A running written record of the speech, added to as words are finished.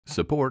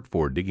Support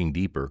for Digging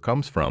Deeper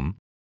comes from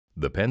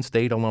the Penn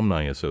State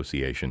Alumni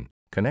Association,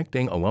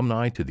 connecting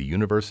alumni to the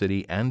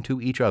university and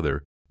to each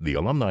other. The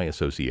Alumni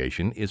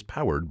Association is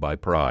powered by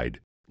pride.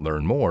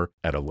 Learn more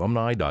at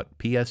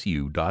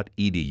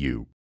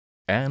alumni.psu.edu.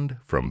 And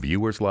from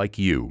viewers like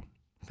you,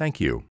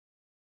 thank you.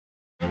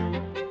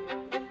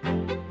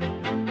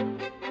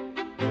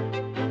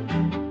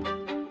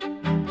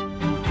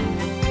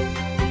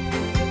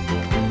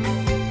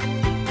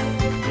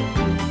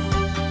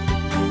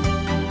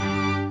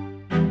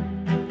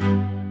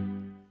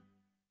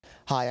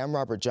 Hi, I'm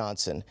Robert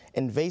Johnson.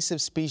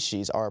 Invasive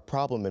species are a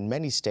problem in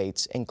many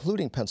states,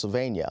 including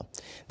Pennsylvania.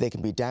 They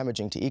can be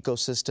damaging to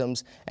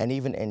ecosystems and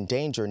even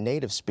endanger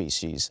native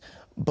species.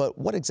 But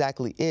what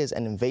exactly is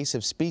an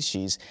invasive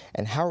species,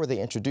 and how are they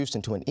introduced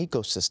into an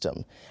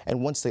ecosystem?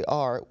 And once they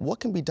are, what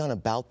can be done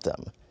about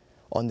them?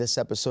 On this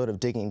episode of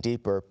Digging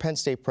Deeper, Penn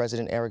State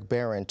President Eric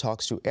Barron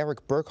talks to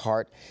Eric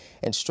Burkhart,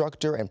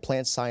 instructor and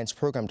plant science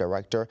program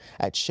director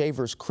at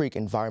Shavers Creek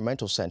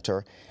Environmental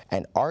Center,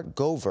 and Art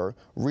Gover,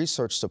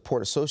 research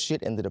support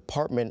associate in the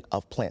Department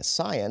of Plant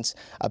Science,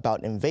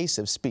 about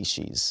invasive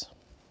species.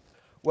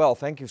 Well,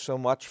 thank you so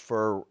much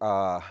for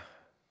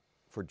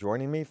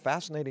joining me.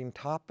 Fascinating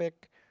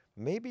topic.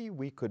 Maybe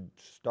we could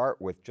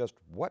start with just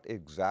what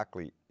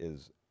exactly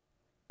is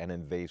an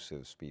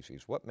invasive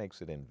species? What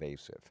makes it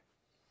invasive?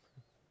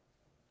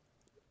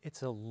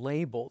 It's a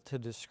label to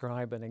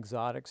describe an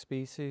exotic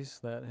species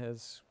that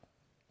has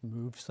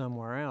moved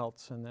somewhere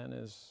else and then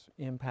is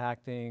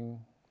impacting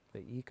the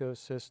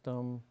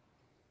ecosystem,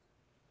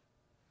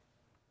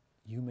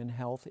 human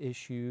health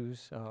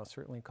issues,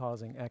 certainly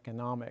causing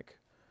economic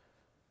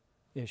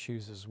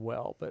issues as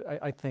well.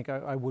 But I think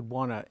I would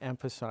want to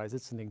emphasize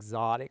it's an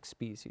exotic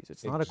species.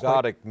 It's not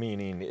exotic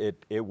meaning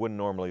it wouldn't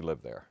normally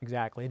live there.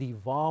 Exactly. It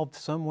evolved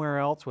somewhere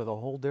else with a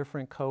whole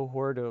different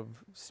cohort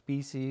of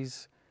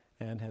species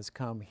and has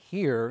come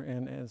here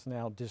and has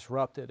now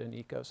disrupted an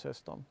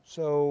ecosystem.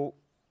 So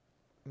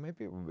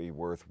maybe it would be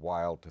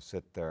worthwhile to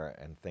sit there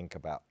and think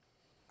about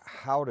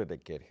how did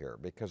it get here?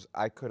 Because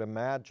I could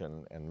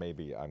imagine, and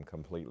maybe I'm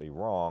completely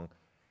wrong,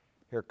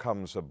 here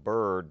comes a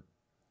bird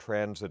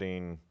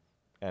transiting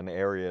an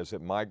area as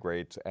it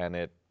migrates and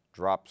it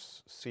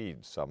drops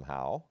seeds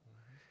somehow.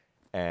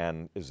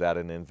 And is that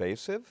an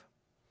invasive?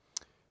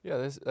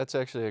 Yeah, that's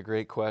actually a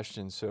great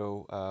question.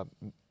 So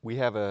we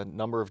have a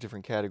number of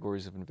different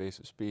categories of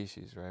invasive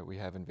species, right? We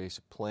have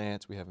invasive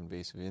plants, we have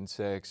invasive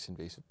insects,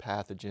 invasive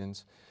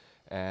pathogens,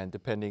 and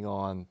depending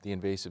on the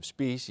invasive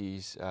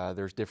species,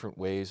 there's different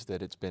ways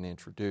that it's been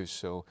introduced.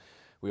 So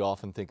we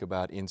often think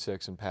about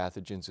insects and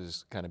pathogens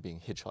as kind of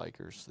being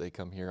hitchhikers. They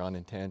come here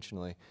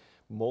unintentionally.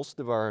 Most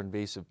of our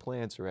invasive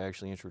plants are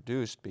actually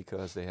introduced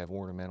because they have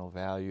ornamental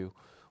value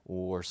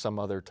or some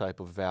other type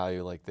of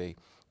value, like they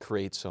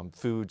create some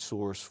food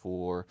source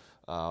for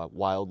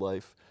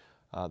wildlife.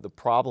 The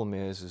problem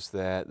is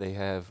that they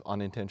have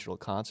unintentional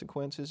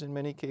consequences in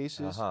many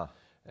cases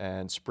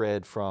and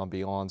spread from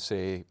beyond,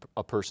 say,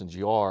 a person's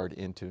yard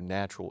into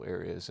natural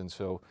areas. And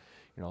so,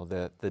 you know,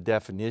 the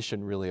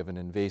definition really of an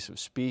invasive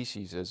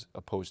species as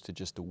opposed to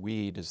just a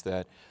weed is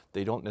that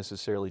they don't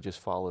necessarily just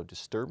follow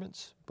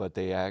disturbance, but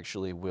they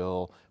actually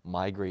will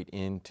migrate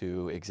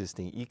into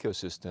existing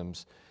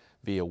ecosystems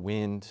via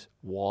wind,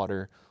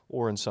 water,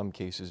 or in some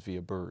cases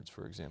via birds,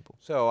 for example.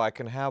 So I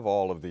can have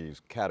all of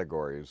these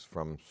categories,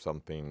 from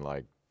something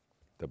like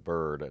the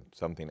bird,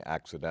 something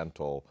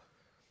accidental,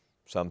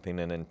 something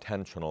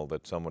unintentional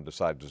that someone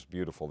decides is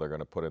beautiful they're going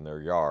to put in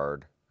their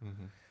yard.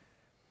 Mm-hmm.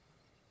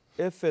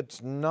 If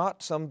it's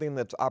not something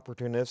that's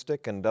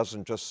opportunistic and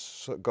doesn't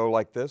just go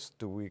like this,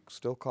 do we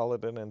still call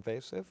it an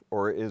invasive?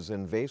 Or is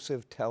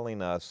invasive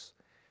telling us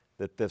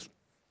that this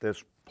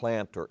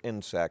plant or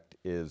insect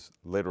is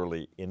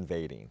literally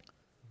invading?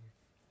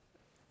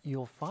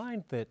 You'll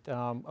find that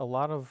a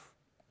lot of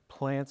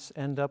plants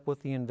end up with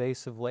the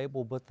invasive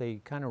label, but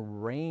they kind of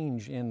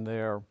range in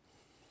their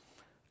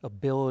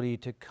ability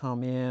to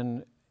come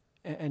in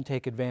and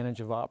take advantage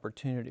of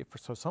opportunity.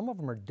 So some of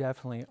them are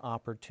definitely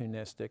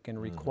opportunistic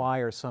and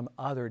require some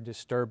other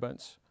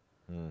disturbance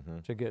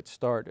to get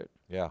started.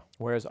 Yeah.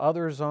 Whereas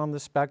others on the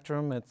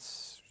spectrum,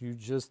 it's you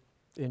just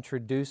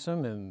introduce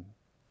them and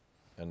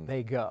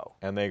they go.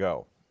 And they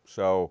go.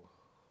 So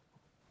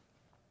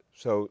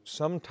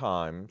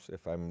sometimes,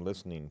 if I'm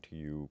listening to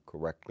you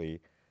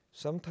correctly,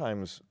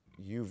 sometimes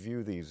you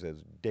view these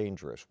as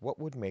dangerous. What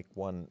would make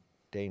one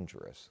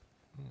dangerous?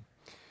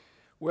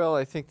 Well,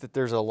 I think that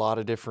there's a lot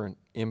of different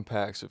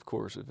impacts, of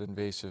course, of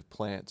invasive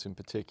plants in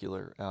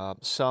particular.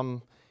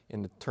 Some,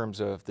 in terms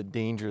of the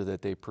danger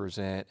that they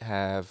present,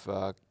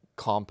 have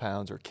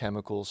compounds or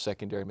chemicals,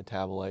 secondary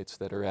metabolites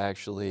that are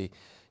actually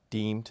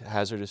deemed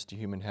hazardous to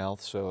human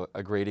health. So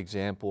a great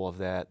example of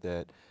that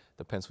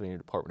the Pennsylvania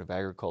Department of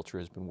Agriculture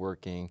has been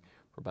working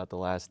for about the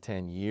last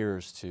 10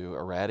 years to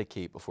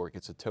eradicate before it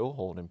gets a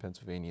toehold in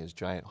Pennsylvania is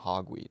giant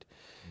hogweed,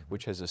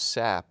 which has a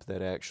sap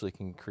that actually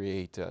can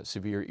create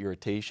severe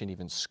irritation,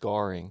 even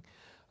scarring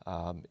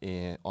on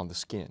the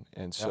skin.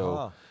 And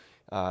so,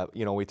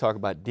 you know, we talk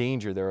about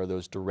danger, there are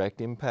those direct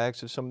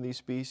impacts of some of these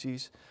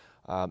species.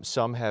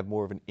 Some have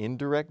more of an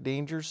indirect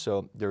danger,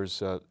 so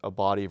there's a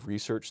body of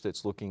research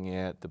that's looking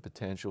at the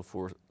potential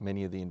for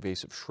many of the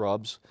invasive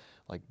shrubs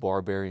like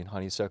barberry and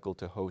honeysuckle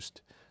to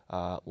host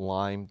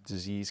Lyme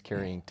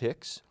disease-carrying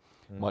ticks,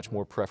 much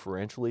more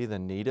preferentially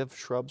than native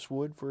shrubs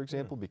would, for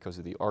example, because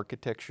of the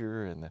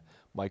architecture and the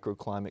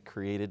microclimate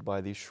created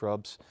by these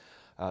shrubs.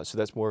 So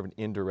that's more of an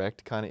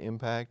indirect kind of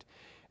impact.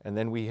 And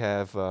then we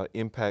have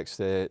impacts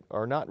that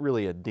are not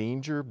really a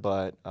danger,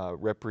 but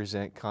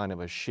represent kind of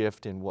a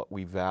shift in what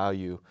we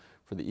value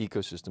for the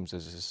ecosystems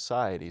as a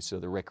society. So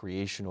the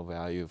recreational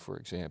value, for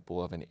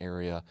example, of an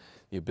area,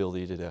 the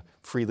ability to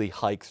freely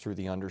hike through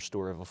the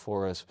understory of a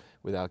forest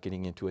without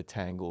getting into a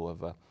tangle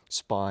of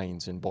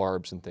spines and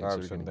barbs and things.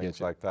 Barbs and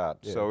things like that.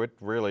 Yeah. So it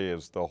really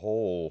is the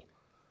whole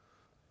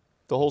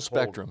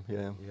spectrum,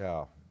 yeah.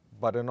 Yeah,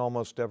 but in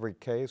almost every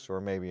case, or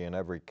maybe in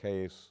every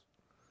case,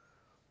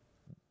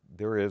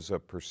 there is a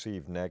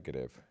perceived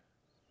negative.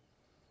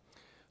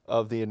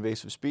 Of the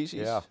invasive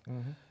species? Yeah.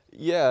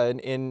 Yeah,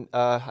 and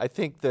I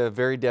think the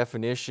very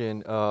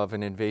definition of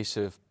an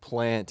invasive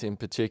plant in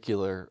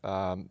particular,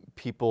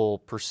 people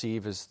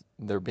perceive as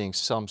there being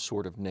some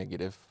sort of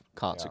negative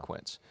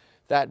consequence.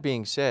 That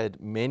being said,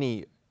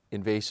 many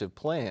invasive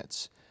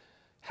plants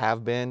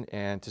have been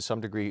and to some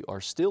degree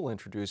are still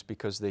introduced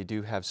because they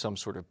do have some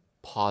sort of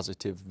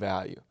positive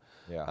value.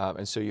 Yeah.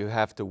 And so you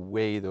have to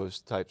weigh those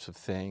types of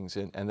things,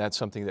 and that's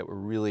something that we're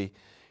really,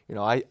 you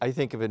know, I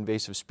think of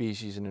invasive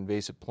species and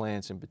invasive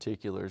plants in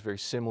particular as very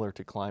similar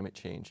to climate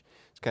change.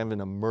 It's kind of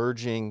an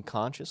emerging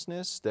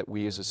consciousness that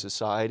we as a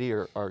society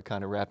are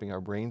kind of wrapping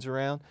our brains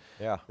around.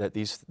 Yeah. That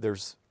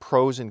there's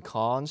pros and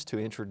cons to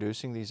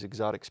introducing these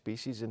exotic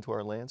species into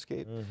our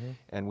landscape,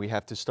 and we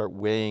have to start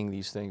weighing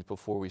these things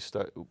before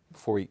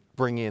we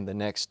bring in the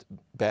next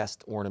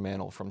best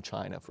ornamental from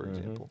China, for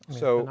example. I mean,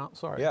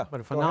 So, yeah, but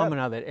a go ahead.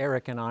 phenomena that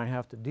Eric and I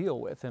have to deal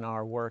with in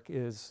our work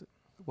is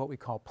what we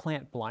call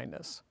plant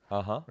blindness.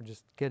 Or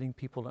just getting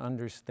people to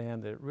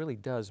understand that it really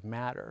does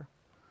matter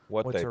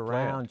what's they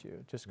around plant.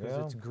 you. Just because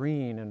it's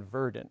green and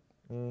verdant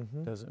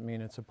doesn't mean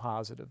it's a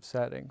positive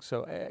setting.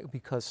 So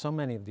because so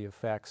many of the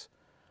effects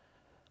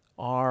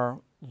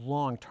are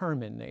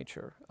long-term in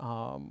nature,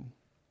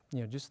 you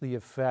know, just the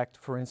effect,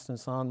 for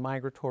instance, on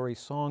migratory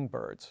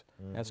songbirds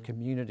as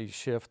communities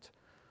shift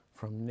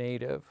from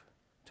native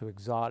to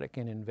exotic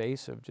and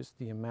invasive, just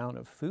the amount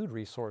of food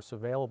resource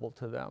available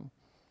to them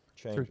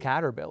through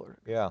caterpillar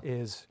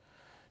is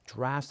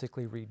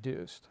drastically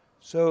reduced.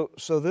 So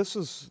this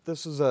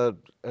is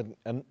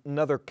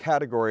another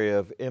category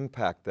of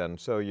impact then.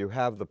 So you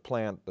have the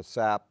plant, the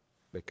sap,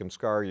 it can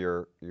scar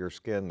your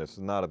skin. This is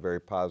not a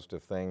very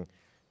positive thing.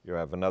 You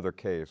have another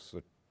case,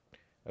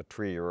 a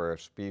tree or a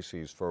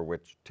species for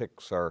which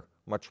ticks are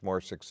much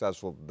more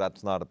successful.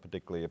 That's not a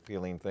particularly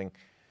appealing thing.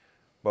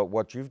 But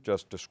what you've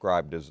just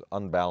described is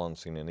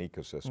unbalancing an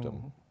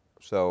ecosystem.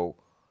 So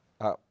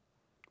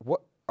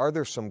what are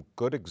there some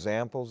good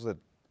examples that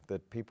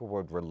people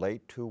would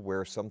relate to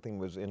where something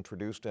was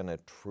introduced and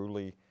it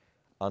truly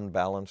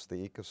unbalanced the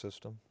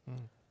ecosystem?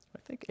 I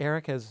think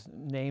Eric has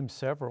named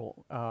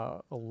several.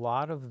 A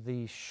lot of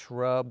the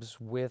shrubs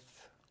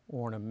with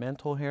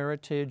ornamental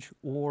heritage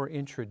or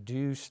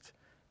introduced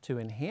to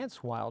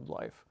enhance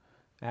wildlife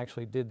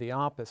actually did the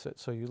opposite.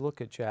 So you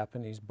look at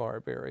Japanese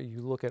barberry,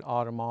 you look at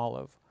autumn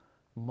olive,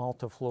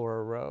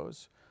 multiflora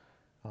rose,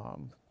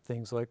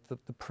 things like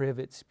the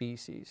privet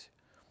species.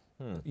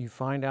 You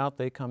find out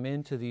they come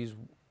into these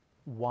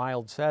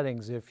wild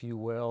settings, if you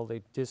will,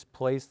 they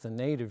displace the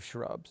native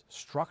shrubs.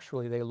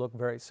 Structurally, they look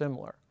very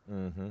similar.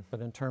 But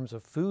in terms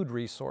of food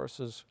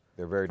resources,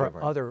 they're very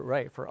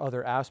different. For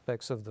other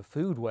aspects of the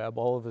food web,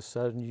 all of a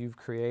sudden you've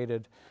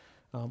created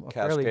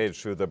cascades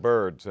through the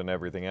birds and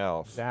everything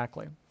else.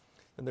 Exactly.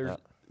 And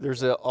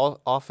there's an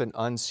often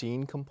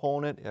unseen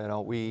component. You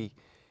know,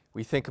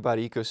 we think about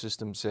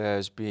ecosystems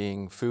as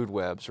being food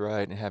webs,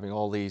 right, and having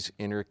all these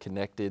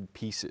interconnected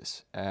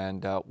pieces.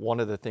 And one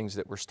of the things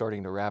that we're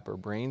starting to wrap our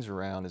brains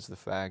around is the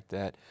fact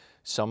that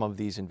some of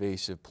these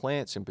invasive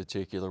plants in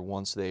particular,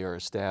 once they are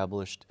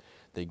established,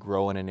 they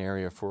grow in an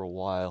area for a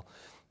while,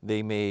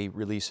 they may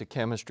release a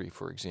chemistry,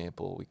 for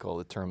example. We call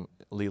the term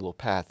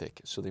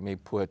allelopathic. So they may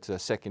put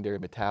secondary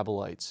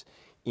metabolites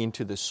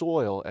into the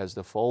soil as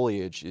the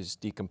foliage is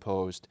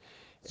decomposed.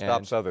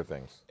 Stops other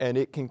things. And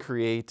it can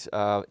create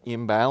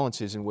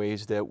imbalances in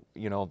ways that,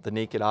 you know, the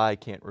naked eye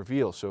can't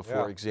reveal. So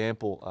for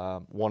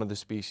example, one of the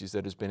species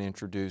that has been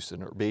introduced,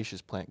 an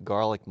herbaceous plant,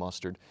 garlic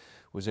mustard,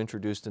 was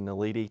introduced in the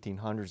late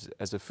 1800s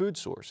as a food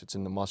source. It's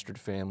in the mustard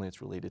family.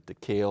 It's related to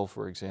kale,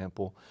 for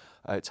example.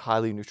 It's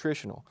highly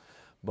nutritional.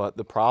 But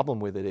the problem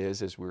with it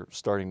is, as we're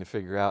starting to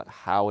figure out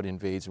how it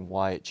invades and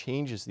why it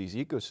changes these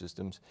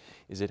ecosystems,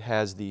 is it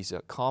has these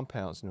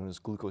compounds known as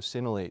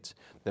glucosinolates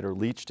that are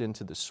leached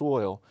into the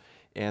soil,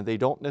 and they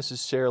don't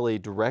necessarily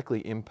directly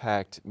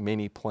impact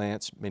many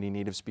plants, many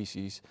native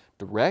species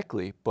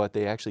directly, but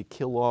they actually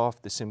kill off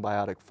the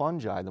symbiotic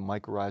fungi, the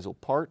mycorrhizal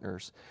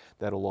partners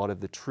that a lot of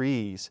the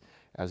trees,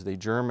 as they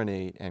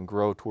germinate and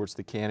grow towards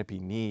the canopy,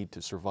 need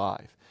to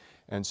survive.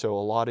 And so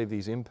a lot of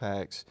these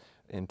impacts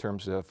in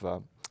terms of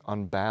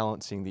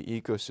unbalancing the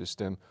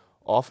ecosystem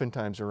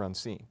oftentimes are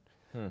unseen.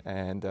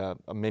 And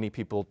many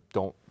people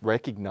don't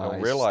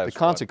recognize the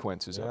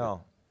consequences of it.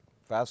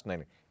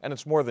 Fascinating. And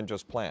it's more than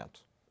just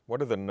plants.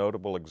 What are the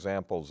notable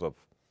examples of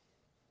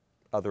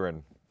other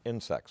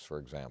insects, for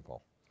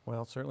example?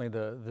 Well, certainly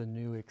the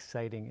new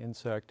exciting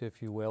insect,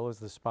 if you will, is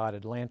the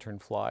spotted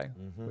lanternfly,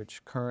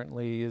 which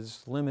currently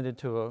is limited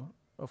to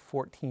a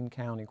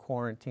 14-county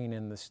quarantine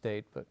in the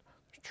state, but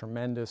there's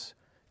tremendous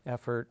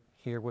effort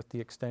here with the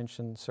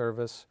Extension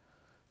Service,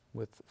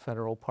 with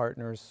federal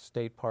partners,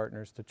 state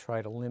partners, to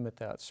try to limit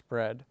that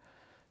spread.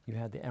 You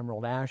had the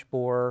emerald ash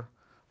borer,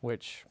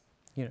 which,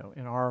 you know,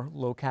 in our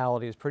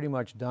locality has pretty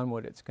much done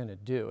what it's going to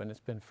do, and it's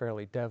been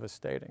fairly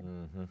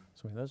devastating.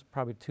 So I mean, those are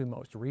probably two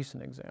most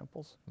recent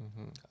examples.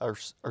 Our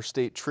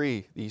state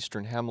tree, the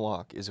eastern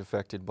hemlock, is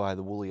affected by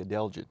the woolly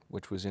adelgid,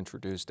 which was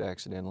introduced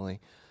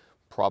accidentally,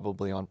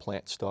 probably on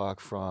plant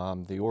stock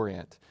from the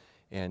Orient.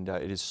 And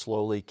it is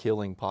slowly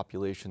killing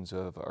populations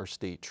of our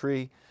state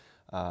tree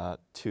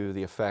to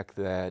the effect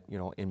that, you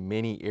know, in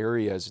many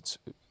areas, it's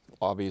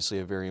obviously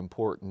a very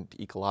important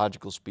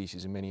ecological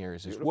species in many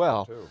areas as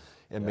well.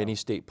 And many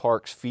state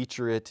parks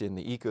feature it in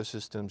the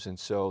ecosystems, and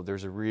so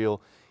there's a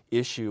real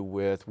issue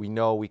with, we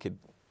know we could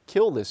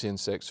kill this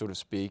insect, so to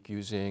speak,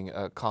 using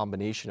a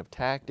combination of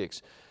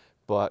tactics,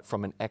 but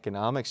from an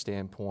economic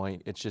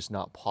standpoint, it's just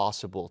not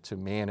possible to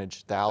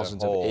manage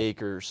thousands of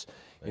acres,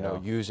 you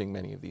know, using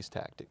many of these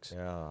tactics.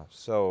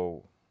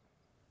 So,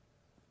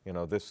 you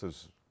know, this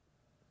is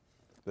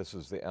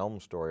the elm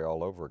story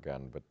all over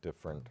again, but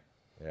different.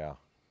 And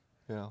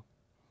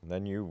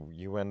then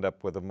you end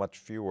up with a much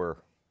fewer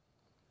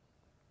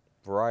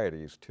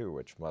varieties too,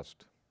 which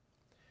must.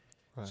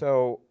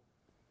 So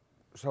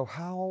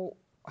how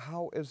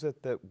is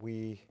it that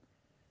we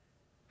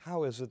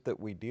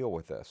deal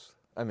with this?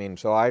 I mean,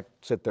 so I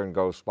sit there and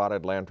go,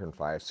 spotted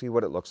lanternfly, I see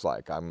what it looks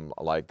like. I'm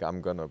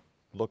gonna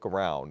look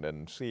around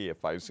and see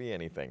if I see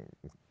anything.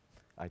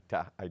 I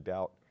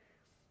doubt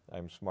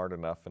I'm smart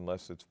enough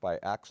unless it's by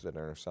accident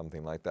or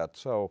something like that.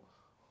 So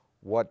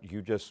what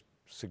you just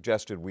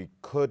suggested, we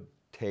could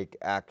take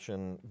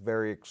action,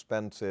 very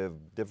expensive,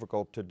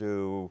 difficult to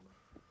do,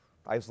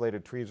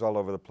 isolated trees all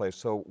over the place.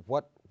 So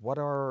what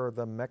are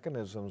the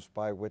mechanisms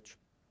by which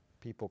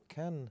people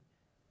can?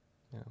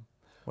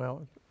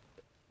 Well,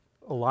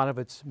 a lot of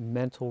it's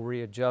mental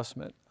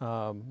readjustment. You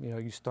know,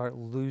 you start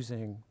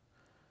losing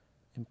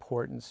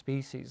important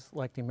species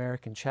like the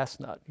American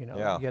chestnut. You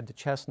know, you had the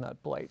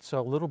chestnut blight. So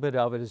a little bit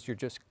of it is you're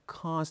just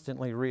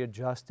constantly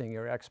readjusting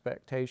your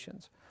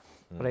expectations.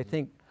 But I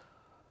think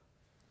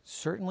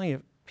certainly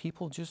if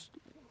people just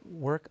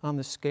work on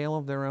the scale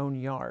of their own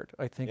yard.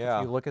 I think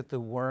if you look at the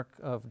work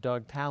of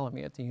Doug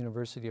Tallamy at the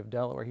University of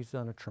Delaware, he's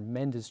done a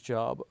tremendous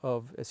job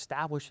of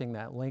establishing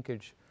that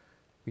linkage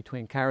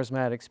between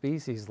charismatic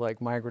species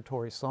like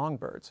migratory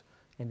songbirds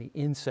and the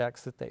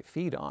insects that they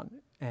feed on,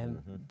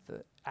 and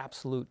the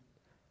absolute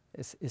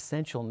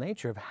essential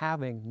nature of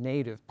having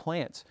native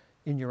plants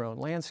in your own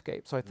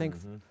landscape. So I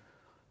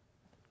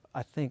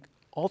think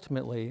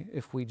ultimately,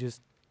 if we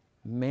just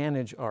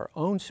manage our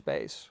own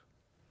space,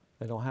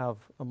 it'll have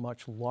a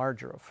much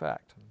larger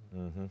effect.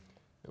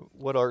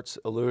 What Art's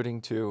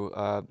alluding to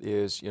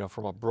is, you know,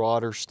 from a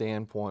broader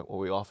standpoint, what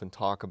we often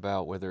talk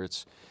about, whether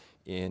it's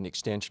in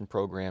extension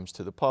programs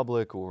to the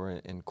public or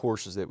in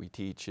courses that we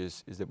teach,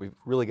 is that we've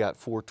really got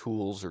 4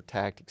 tools or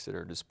tactics at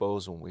our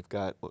disposal. We've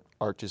got what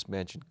Art just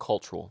mentioned,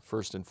 cultural,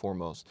 first and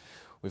foremost.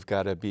 We've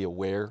got to be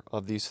aware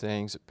of these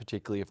things,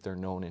 particularly if they're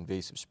known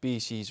invasive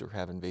species or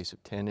have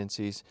invasive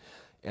tendencies,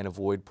 and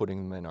avoid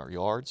putting them in our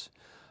yards.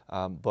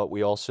 But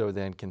we also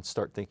then can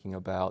start thinking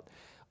about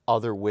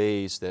other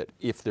ways that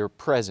if they're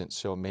present,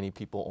 so many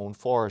people own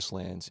forest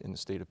lands in the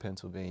state of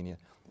Pennsylvania.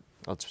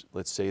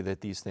 Let's say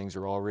that these things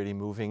are already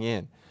moving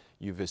in.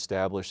 You've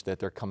established that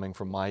they're coming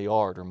from my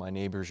yard or my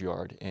neighbor's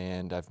yard,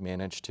 and I've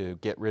managed to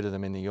get rid of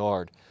them in the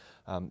yard.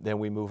 Then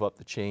we move up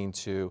the chain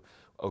to,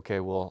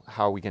 okay, well,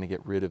 how are we going to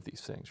get rid of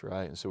these things,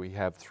 right? And so we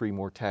have 3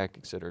 more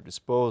tactics at our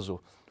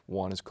disposal.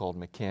 One is called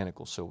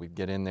mechanical, so we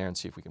get in there and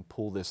see if we can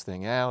pull this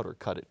thing out or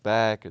cut it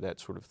back or that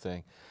sort of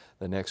thing.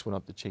 The next one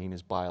up the chain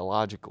is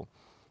biological.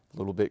 A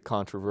little bit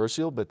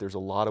controversial, but there's a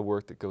lot of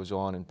work that goes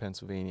on in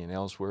Pennsylvania and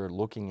elsewhere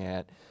looking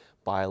at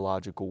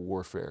biological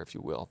warfare, if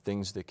you will,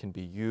 things that can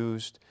be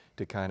used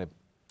to kind of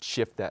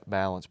shift that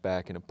balance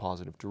back in a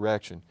positive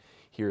direction.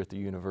 Here at the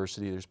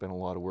university, there's been a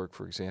lot of work,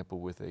 for example,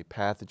 with a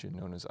pathogen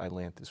known as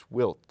Ailanthus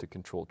wilt to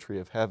control tree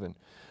of heaven.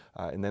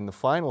 And then the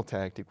final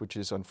tactic, which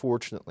is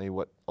unfortunately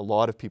what a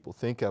lot of people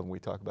think of when we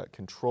talk about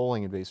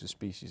controlling invasive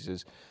species,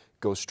 is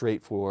go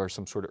straight for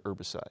some sort of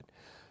herbicide.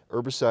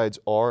 Herbicides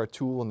are a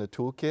tool in the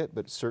toolkit,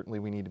 but certainly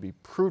we need to be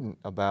prudent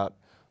about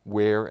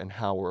where and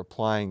how we're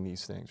applying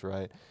these things,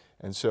 right?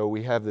 And so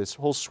we have this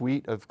whole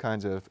suite of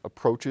kinds of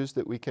approaches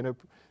that we can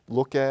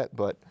look at,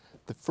 but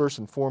the first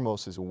and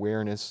foremost is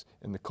awareness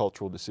and the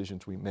cultural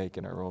decisions we make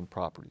in our own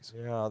properties.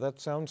 Yeah,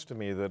 that sounds to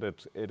me that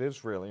it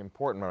is really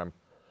important. When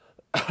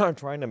I'm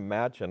trying to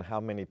imagine how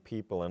many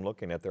people, in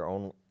looking at their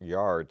own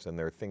yards, and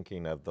they're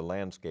thinking of the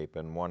landscape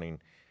and wanting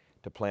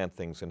to plant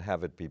things and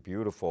have it be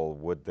beautiful,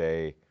 would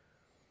they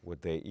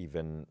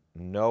even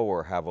know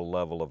or have a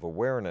level of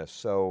awareness?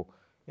 So,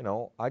 you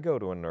know, I go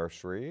to a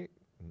nursery,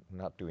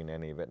 not doing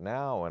any of it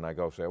now, and I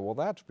go say, well,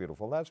 that's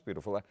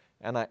beautiful,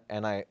 and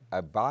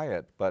I buy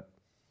it, but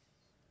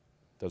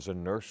does a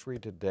nursery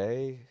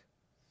today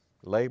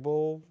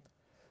label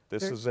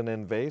this is an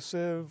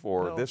invasive,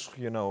 or No. this,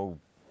 you know,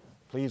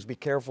 please be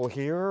careful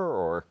here,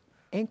 or?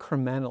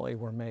 Incrementally,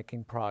 we're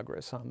making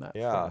progress on that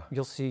Yeah. front.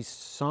 You'll see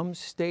some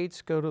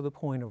states go to the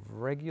point of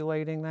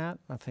regulating that.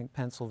 I think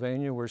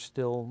Pennsylvania, we're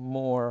still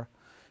more,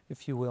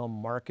 if you will,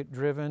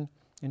 market-driven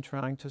in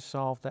trying to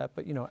solve that.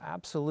 But, you know,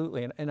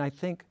 absolutely. And I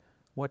think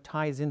what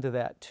ties into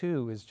that,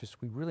 too, is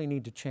just we really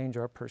need to change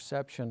our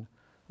perception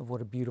of what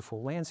a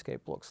beautiful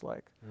landscape looks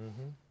like.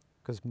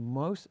 Because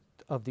most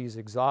of these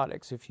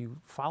exotics, if you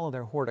follow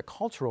their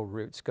horticultural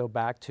roots, go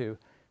back to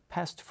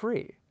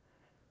pest-free,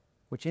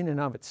 which in and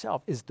of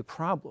itself is the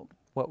problem.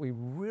 What we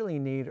really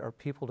need are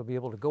people to be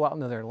able to go out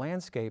into their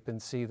landscape and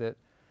see that,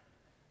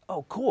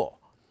 oh, cool,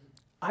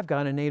 I've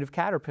got a native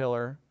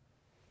caterpillar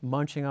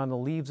munching on the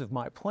leaves of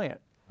my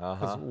plant.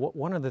 Because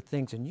one of the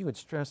things, and you had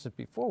stressed it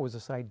before, was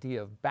this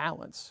idea of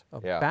balance. A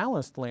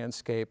balanced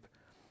landscape,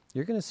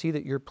 you're going to see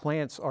that your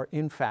plants are,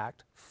 in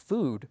fact,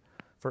 food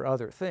for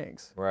other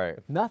things. Right.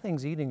 If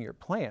nothing's eating your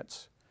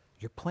plants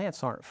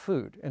aren't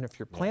food. And if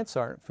your plants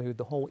aren't food,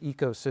 the whole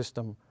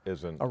ecosystem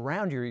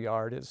around your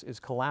yard is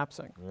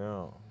collapsing.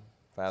 Yeah,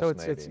 fascinating.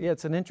 fascinating. So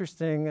it's an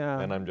interesting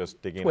and I'm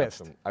just digging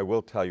twist. up some, I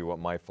will tell you what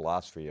my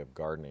philosophy of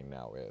gardening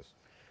now is.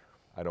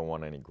 I don't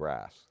want any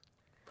grass.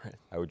 Right.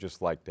 I would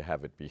just like to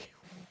have it be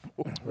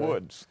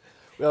woods.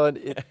 Well,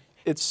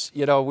 it's,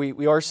 you know,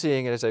 we are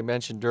seeing it, as I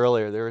mentioned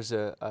earlier, there is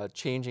a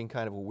changing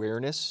kind of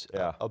awareness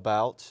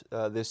about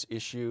this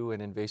issue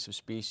and invasive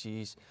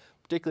species,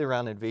 particularly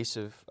around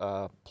invasive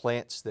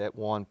plants that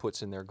one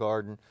puts in their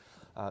garden.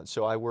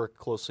 So I work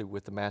closely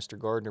with the Master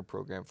Gardener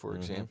program, for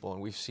example,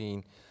 and we've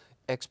seen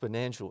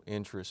exponential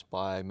interest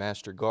by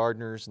master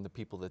gardeners and the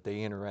people that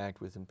they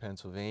interact with in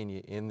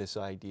Pennsylvania in this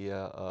idea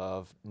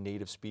of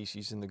native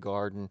species in the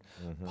garden,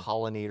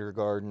 pollinator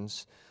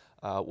gardens,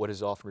 what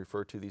is often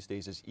referred to these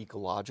days as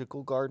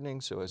ecological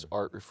gardening. So as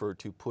Art referred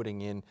to,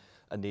 putting in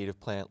a native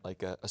plant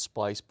like a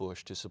spice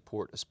bush to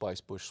support a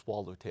spice bush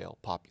swallowtail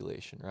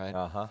population,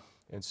 right?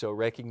 And so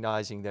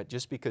recognizing that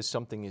just because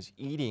something is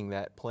eating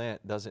that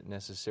plant doesn't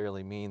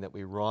necessarily mean that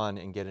we run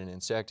and get an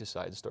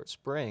insecticide and start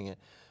spraying it,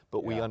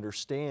 but we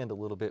understand a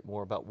little bit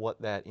more about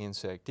what that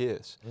insect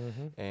is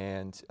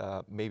and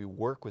maybe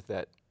work with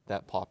that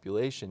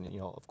population. You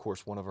know, of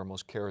course, one of our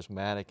most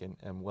charismatic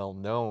and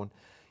well-known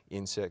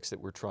insects that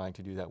we're trying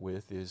to do that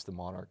with is the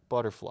monarch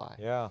butterfly.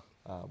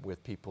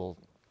 With people,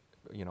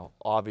 you know,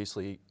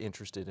 obviously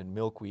interested in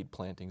milkweed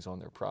plantings on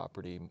their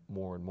property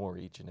more and more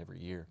each and every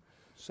year.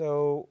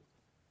 So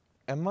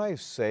am I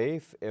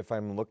safe if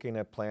I'm looking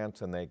at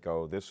plants and they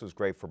go, this is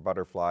great for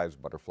butterflies,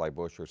 butterfly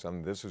bush or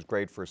something, this is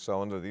great for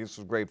so-and-so, this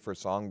is great for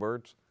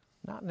songbirds?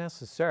 Not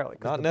necessarily.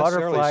 Not the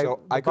necessarily, butterfly, so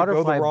I the could go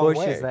the butterfly wrong bush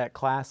way. is that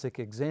classic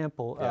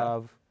example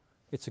of,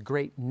 it's a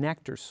great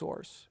nectar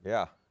source.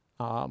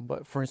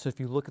 But for instance, if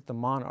you look at the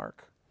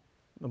monarch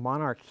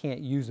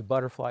can't use a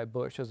butterfly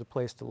bush as a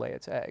place to lay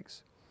its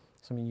eggs.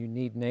 So I mean, you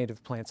need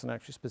native plants and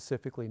actually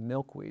specifically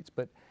milkweeds,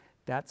 but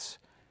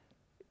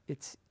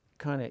it's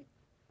kind of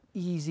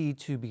easy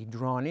to be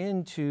drawn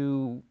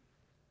into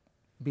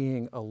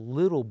being a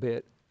little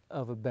bit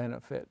of a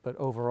benefit, but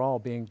overall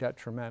being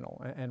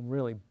detrimental. And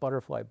really,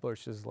 butterfly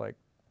bush is like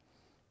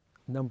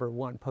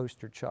 #1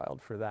 poster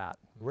child for that.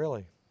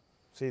 Really?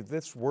 See,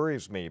 this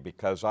worries me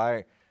because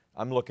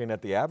I'm looking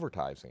at the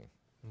advertising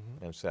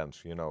in a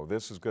sense, you know,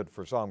 this is good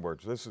for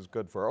songbirds, this is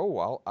good for,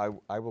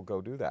 I will go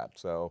do that,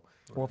 so.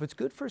 Well, if it's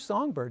good for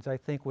songbirds, I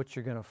think what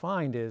you're going to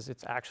find is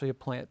it's actually a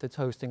plant that's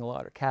hosting a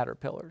lot of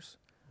caterpillars.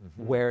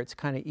 Where it's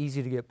kind of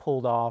easy to get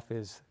pulled off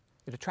is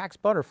it attracts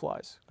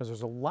butterflies, because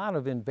there's a lot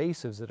of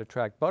invasives that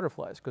attract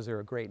butterflies because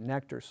they're a great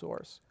nectar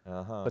source,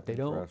 but they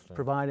don't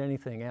provide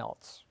anything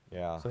else.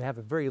 So they have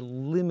a very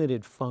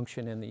limited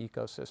function in the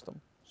ecosystem.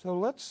 So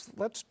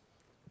let's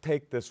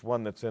take this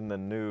one that's in the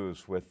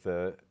news with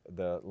the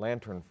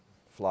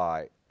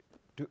lanternfly.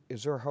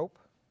 Is there hope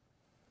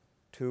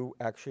to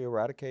actually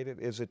eradicate it?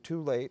 Is it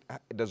too late?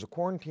 Does a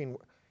quarantine,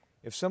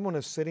 if someone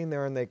is sitting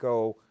there and they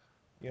go,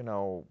 you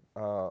know,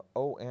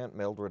 oh, Aunt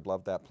Mildred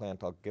loved that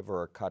plant, I'll give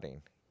her a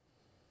cutting,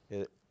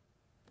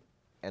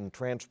 and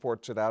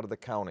transports it out of the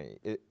county,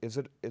 is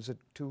it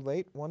too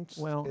late once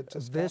it's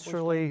established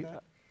viscerally, like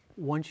that?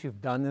 Once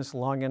you've done this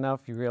long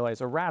enough, you realize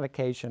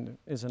eradication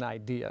is an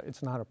idea.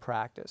 It's not a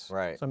practice.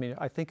 So, I mean,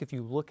 I think if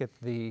you look at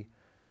the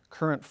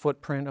current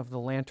footprint of the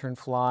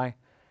lanternfly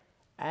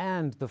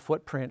and the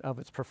footprint of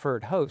its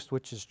preferred host,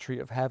 which is tree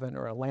of heaven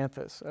or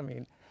ailanthus, I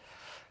mean,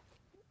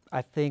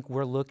 I think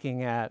we're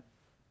looking at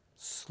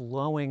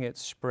slowing its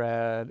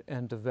spread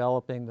and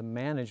developing the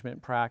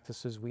management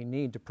practices we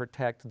need to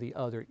protect the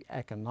other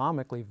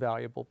economically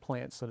valuable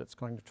plants that it's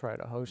going to try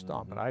to host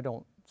on. But I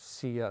don't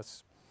see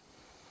us,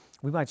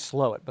 we might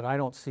slow it, but I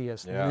don't see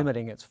us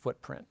limiting its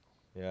footprint.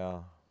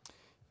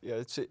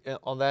 Yeah,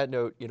 on that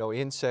note, you know,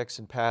 insects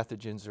and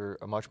pathogens are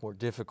much more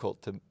difficult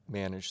to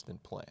manage than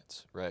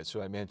plants, right?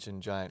 So I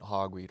mentioned giant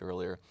hogweed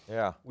earlier.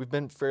 Yeah. We've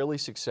been fairly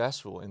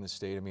successful in the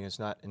state. I mean, it's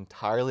not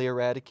entirely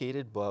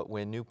eradicated, but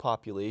when new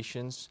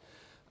populations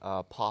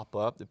pop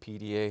up, the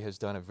PDA has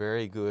done a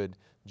very good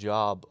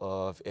job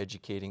of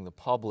educating the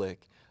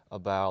public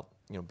about,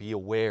 you know, be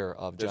aware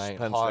of giant hogweed.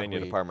 Pennsylvania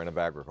Department of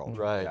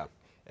Agriculture. Right. Yeah.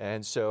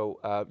 And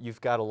so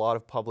you've got a lot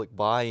of public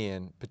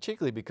buy-in,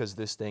 particularly because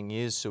this thing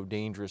is so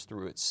dangerous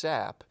through its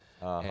sap,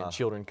 and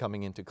children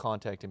coming into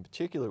contact in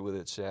particular with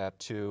its sap,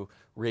 to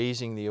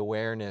raising the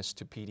awareness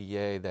to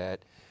PDA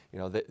that, you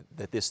know,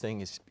 that this thing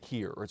is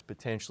here, or it's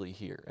potentially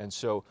here. And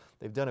so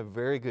they've done a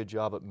very good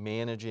job at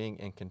managing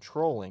and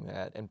controlling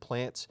that. And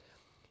plants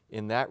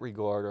in that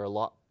regard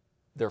are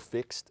they're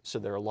fixed, so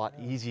they're a lot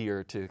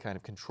easier to kind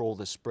of control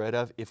the spread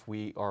of if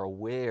we are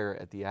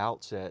aware at the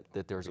outset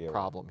that there's a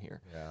problem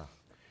here. Yeah.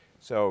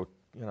 So,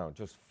 you know,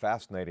 just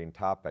fascinating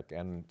topic,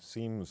 and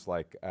seems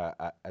like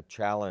a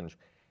challenge.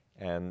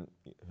 And,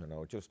 you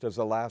know, just as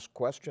a last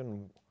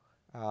question,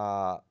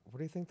 what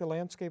do you think the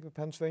landscape of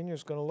Pennsylvania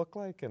is going to look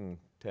like in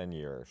 10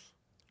 years?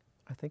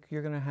 I think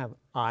you're going to have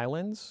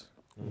islands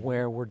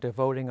where we're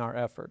devoting our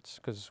efforts,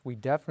 because we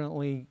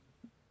definitely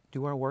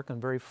do our work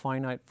on very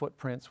finite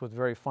footprints with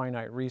very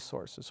finite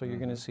resources. So you're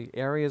going to see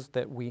areas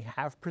that we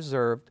have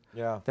preserved,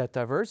 that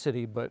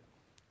diversity, but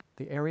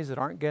the areas that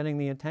aren't getting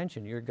the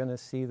attention, you're going to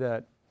see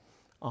that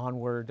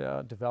onward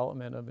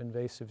development of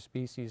invasive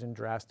species and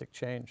drastic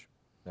change.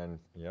 And,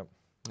 yep.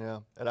 Yeah,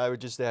 and I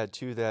would just add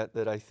to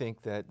that I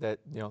think that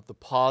you know, the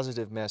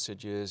positive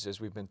message is, as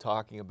we've been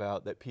talking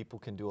about, that people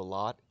can do a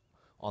lot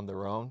on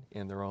their own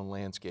in their own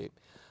landscape.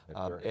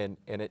 And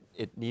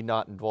it need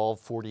not involve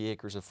 40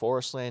 acres of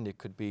forest land. It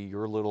could be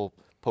your little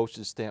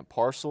postage stamp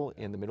parcel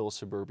in the middle of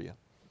suburbia.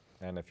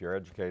 And if you're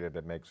educated,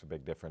 it makes a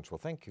big difference. Well,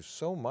 thank you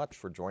so much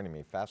for joining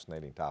me.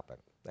 Fascinating topic.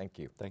 Thank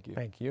you. Thank you.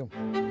 Thank you.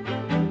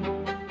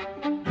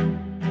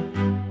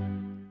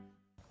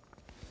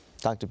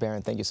 Dr.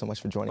 Barron, thank you so much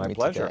for joining me My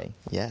pleasure. today.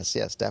 Yes,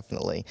 yes,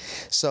 definitely.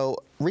 So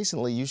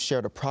recently you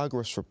shared a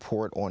progress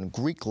report on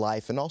Greek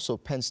life, and also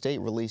Penn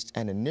State released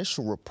an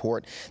initial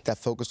report that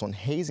focused on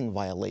hazing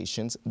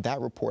violations.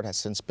 That report has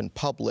since been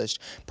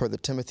published per the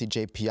Timothy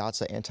J.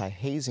 Piazza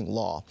anti-hazing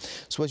law.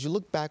 So as you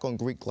look back on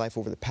Greek life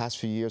over the past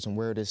few years and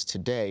where it is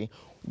today,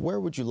 where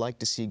would you like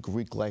to see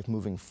Greek life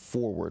moving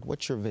forward?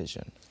 What's your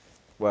vision?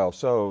 Well,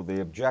 so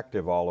the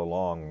objective all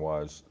along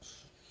was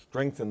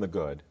strengthen the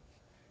good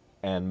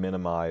and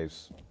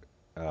minimize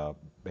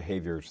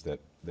behaviors that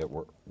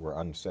were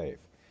unsafe.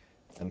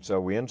 And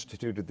so we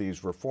instituted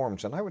these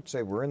reforms, and I would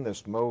say we're in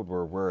this mode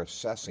where we're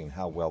assessing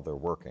how well they're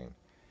working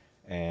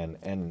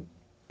and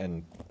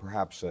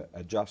perhaps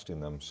adjusting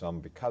them some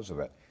because of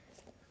it.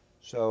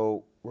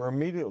 So we're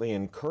immediately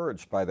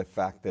encouraged by the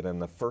fact that in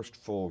the first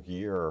full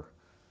year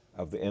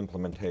of the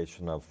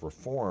implementation of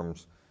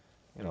reforms,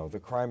 you know, the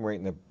crime rate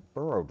in the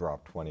borough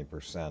dropped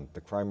 20%, the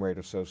crime rate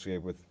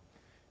associated with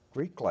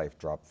Greek life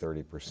dropped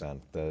 30%.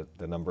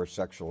 The number of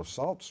sexual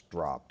assaults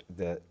dropped.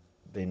 The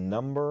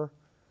number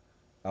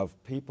of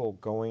people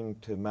going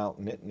to Mount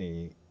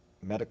Nittany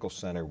Medical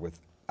Center with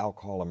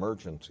alcohol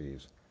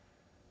emergencies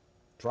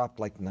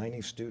dropped like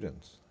 90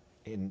 students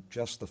in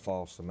just the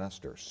fall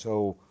semester.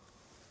 So,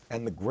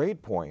 and the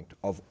grade point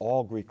of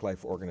all Greek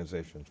life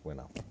organizations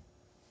went up.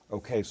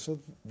 Okay, so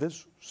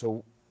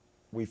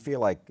we feel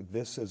like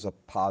this is a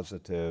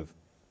positive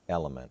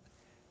element.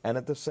 And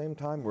at the same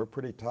time, we're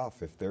pretty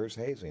tough. If there's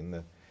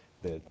hazing,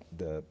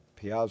 the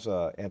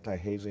Piazza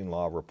anti-hazing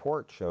law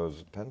report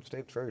shows Penn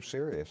State's very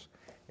serious.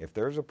 If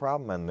there's a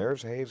problem and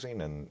there's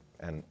hazing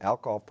and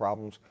alcohol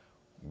problems,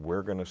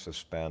 we're going to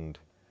suspend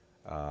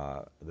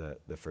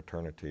the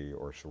fraternity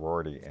or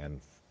sorority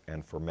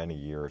and for many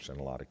years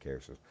in a lot of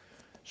cases.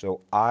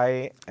 So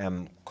I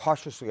am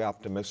cautiously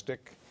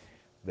optimistic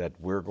that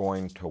we're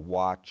going to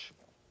watch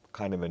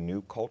kind of a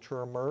new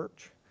culture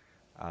emerge.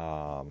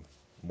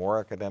 More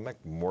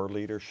academic, more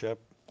leadership,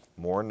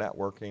 more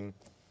networking,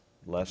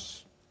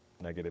 less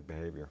negative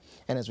behavior.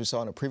 And as we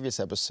saw in a previous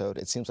episode,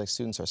 it seems like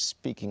students are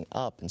speaking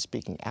up and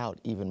speaking out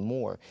even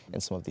more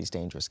in some of these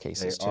dangerous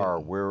cases too. They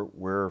are.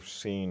 We're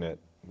seeing it.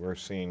 We're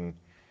seeing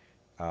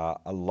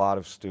a lot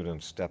of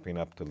students stepping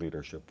up to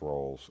leadership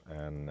roles,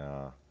 and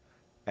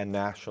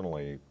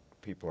nationally,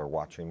 people are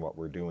watching what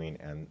we're doing,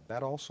 and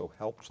that also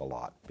helps a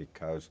lot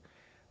because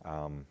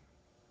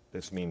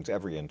this means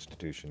every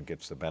institution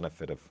gets the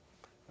benefit of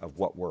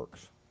what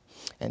works.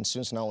 And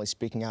students not only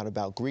speaking out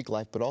about Greek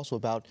life, but also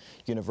about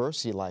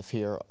university life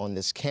here on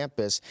this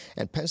campus.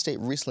 And Penn State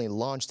recently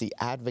launched the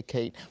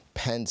Advocate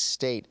Penn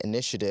State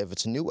initiative.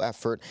 It's a new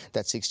effort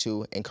that seeks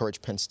to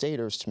encourage Penn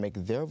Staters to make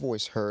their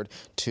voice heard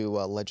to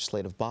a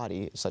legislative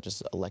body, such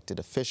as elected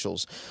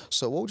officials.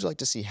 So what would you like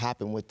to see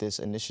happen with this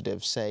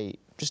initiative, say,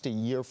 just a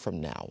year from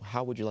now?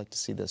 How would you like to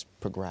see this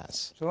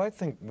progress? So I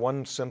think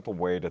one simple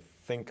way to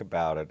think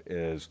about it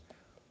is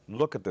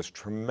look at this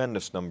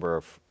tremendous number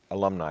of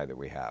alumni that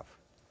we have.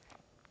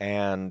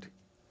 And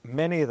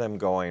many of them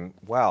going,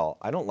 well,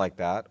 I don't like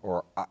that,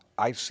 or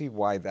I see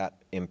why that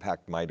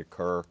impact might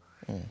occur.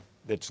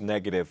 that's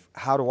negative,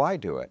 how do I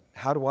do it?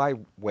 How do I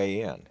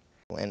weigh in?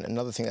 And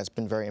another thing that's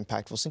been very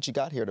impactful since you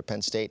got here to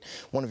Penn State,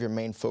 one of your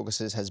main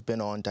focuses has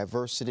been on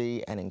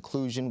diversity and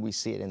inclusion. We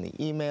see it in the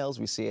emails,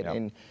 we see it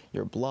in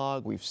your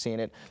blog, we've seen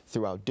it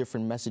throughout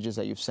different messages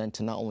that you've sent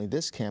to not only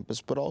this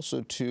campus, but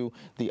also to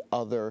the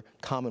other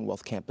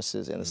Commonwealth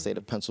campuses in the state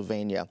of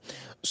Pennsylvania.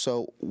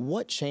 So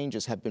what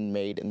changes have been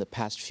made in the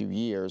past few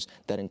years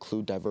that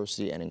include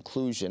diversity and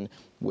inclusion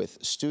with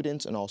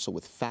students and also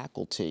with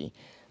faculty?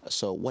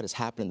 So what has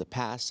happened in the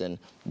past, and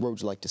where would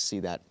you like to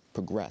see that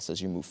progress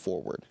as you move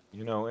forward?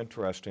 You know,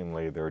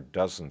 interestingly, there are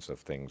dozens of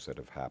things that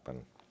have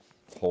happened.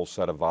 A whole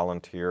set of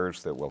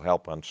volunteers that will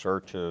help on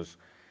searches,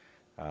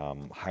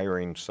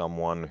 hiring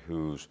someone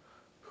whose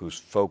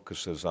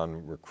focus is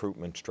on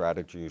recruitment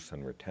strategies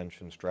and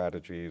retention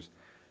strategies,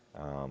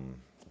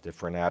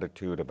 different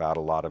attitude about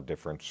a lot of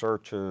different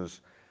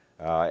searches,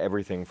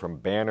 everything from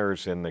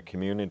banners in the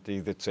community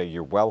that say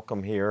you're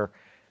welcome here.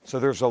 So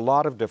there's a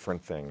lot of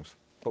different things.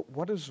 But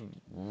what is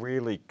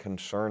really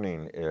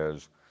concerning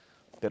is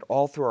that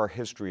all through our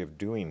history of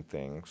doing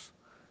things,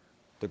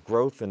 the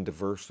growth in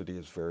diversity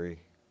is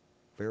very,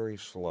 very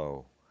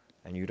slow.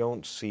 And you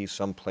don't see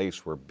some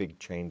place where big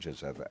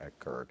changes have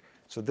occurred.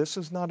 So this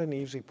is not an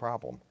easy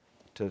problem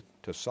to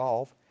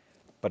solve,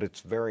 but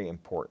it's very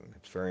important.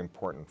 It's very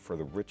important for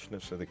the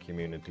richness of the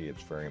community.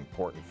 It's very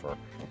important for,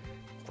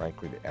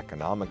 frankly, the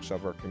economics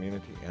of our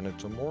community, and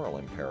it's a moral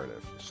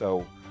imperative.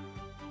 So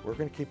we're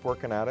going to keep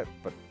working at it,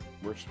 but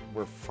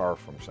we're far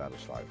from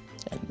satisfied.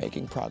 And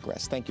making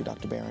progress. Thank you,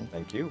 Dr. Barron.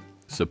 Thank you.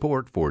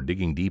 Support for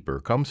Digging Deeper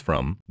comes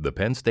from the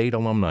Penn State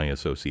Alumni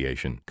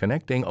Association,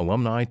 connecting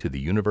alumni to the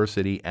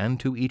university and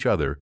to each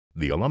other.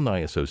 The Alumni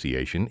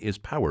Association is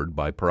powered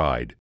by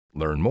pride.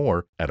 Learn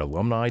more at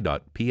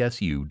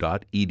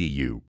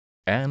alumni.psu.edu.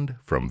 And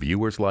from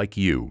viewers like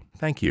you,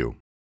 thank you.